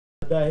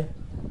day,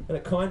 and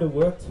it kind of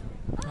worked.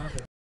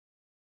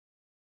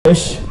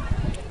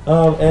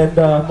 And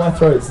my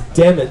throat's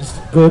damaged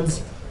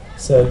goods,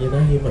 so you know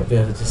you might be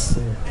able to just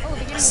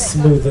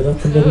smooth it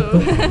up a little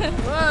bit.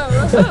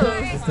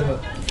 Just do it.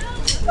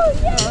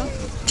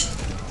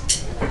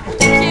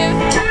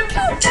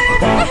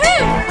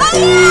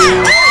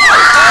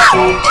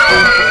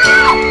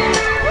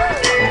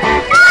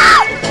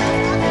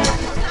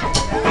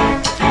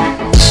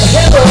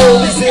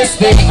 Hello, is this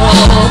thing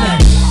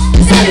on?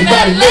 Is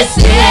anybody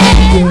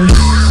listening?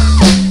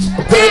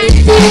 Baby,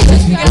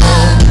 let's be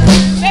on.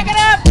 Pick it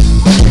up!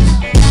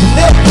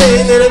 The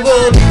thing that I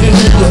want to do,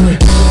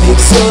 make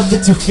sure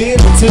that you feel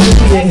it too,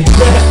 yeah.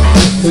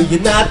 So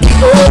you're not the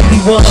only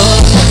one.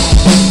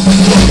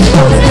 You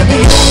wanted to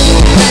be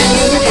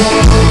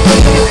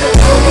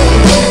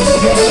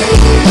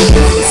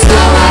so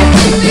I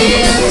can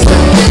feel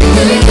something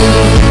new.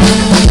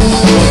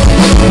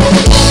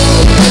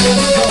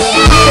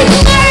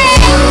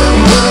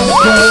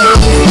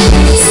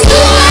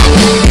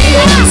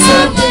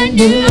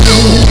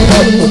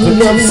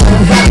 Open up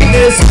some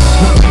happiness.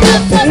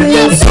 Open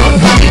up some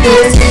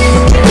happiness.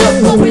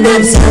 Open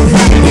up some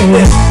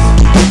happiness.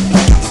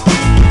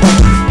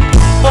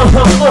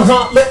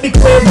 Let me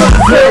clear my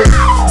throat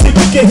so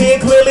you can hear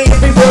clearly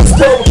everyone's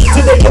tone.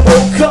 Today I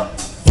woke up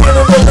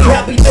feeling really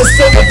happiness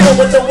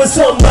overflowing. Knowing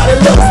somebody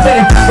loves me.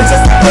 It's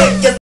just a thing,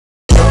 yes,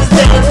 it's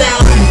down now.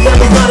 Now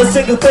there's not a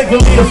single thing for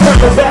me to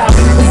find about.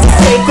 It's the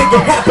same thing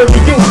that happened to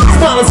you.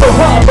 Smiling so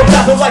hard, but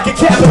laughing like a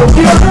capital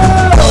U.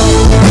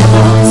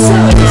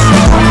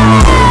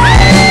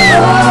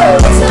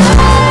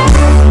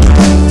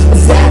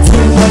 Is that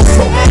too much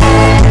to ask?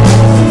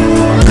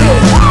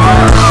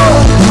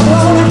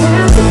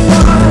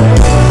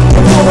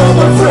 Come on,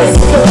 my friends,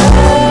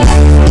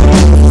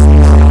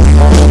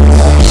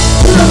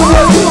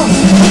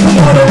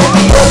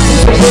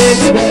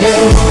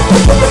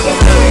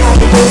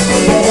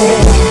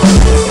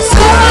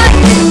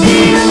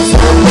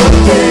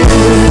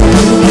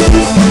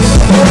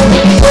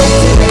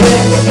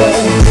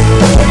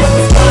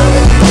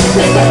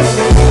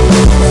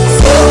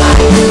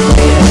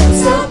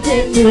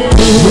 something new.